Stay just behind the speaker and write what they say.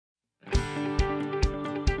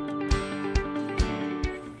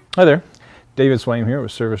Hi there, David Swaim here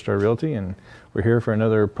with Service Star Realty, and we're here for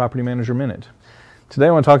another Property Manager Minute. Today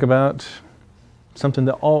I want to talk about something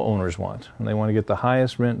that all owners want, and they want to get the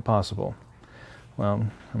highest rent possible. Well,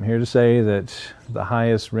 I'm here to say that the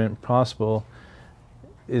highest rent possible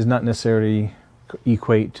is not necessarily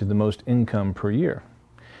equate to the most income per year.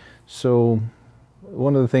 So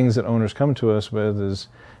one of the things that owners come to us with is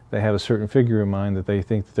they have a certain figure in mind that they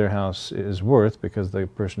think that their house is worth because the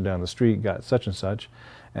person down the street got such and such,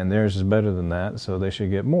 and theirs is better than that, so they should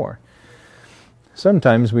get more.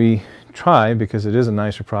 Sometimes we try because it is a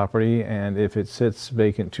nicer property, and if it sits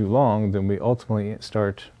vacant too long, then we ultimately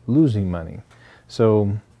start losing money.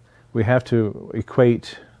 So we have to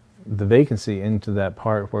equate the vacancy into that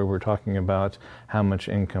part where we're talking about how much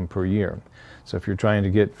income per year. So if you're trying to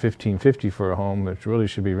get $1,550 for a home, which really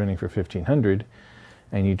should be renting for $1,500,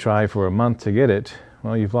 and you try for a month to get it,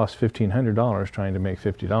 well, you've lost $1,500 trying to make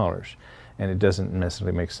 $50, and it doesn't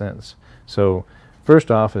necessarily make sense. So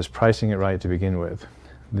first off is pricing it right to begin with.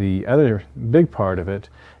 The other big part of it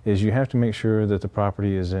is you have to make sure that the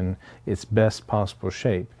property is in its best possible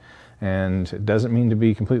shape. And it doesn't mean to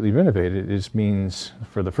be completely renovated. It just means,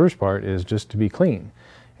 for the first part, is just to be clean.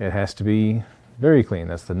 It has to be very clean.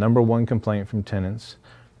 That's the number one complaint from tenants,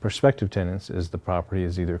 prospective tenants, is the property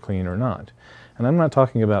is either clean or not. And I'm not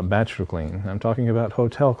talking about bachelor clean. I'm talking about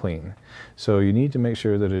hotel clean. So you need to make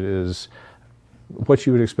sure that it is what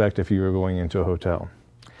you would expect if you were going into a hotel.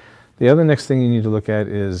 The other next thing you need to look at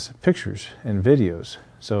is pictures and videos.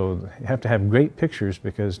 So you have to have great pictures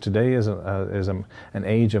because today is an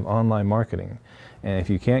age of online marketing. And if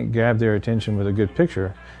you can't grab their attention with a good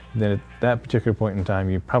picture, then at that particular point in time,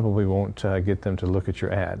 you probably won't get them to look at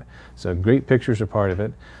your ad. So great pictures are part of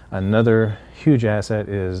it. Another huge asset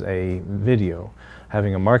is a video.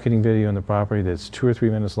 Having a marketing video in the property that's 2 or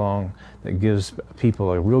 3 minutes long that gives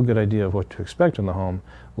people a real good idea of what to expect in the home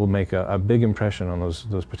will make a big impression on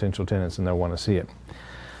those potential tenants, and they'll want to see it.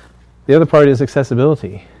 The other part is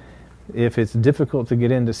accessibility. If it's difficult to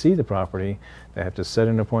get in to see the property, they have to set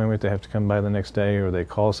an appointment, they have to come by the next day, or they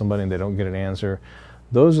call somebody and they don't get an answer.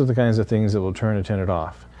 Those are the kinds of things that will turn a tenant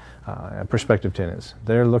off. Prospective tenants,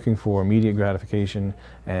 they're looking for immediate gratification,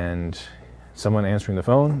 and someone answering the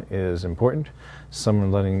phone is important.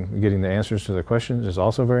 Someone getting the answers to their questions is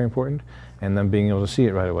also very important, and them being able to see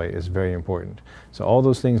it right away is very important. So all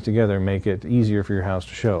those things together make it easier for your house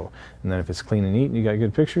to show. And then if it's clean and neat and you got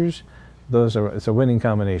good pictures, it's a winning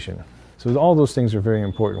combination. So all those things are very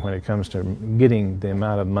important when it comes to getting the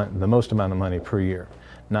most amount of money per year,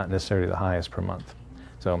 not necessarily the highest per month.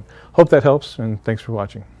 So hope that helps, and thanks for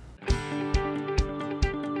watching.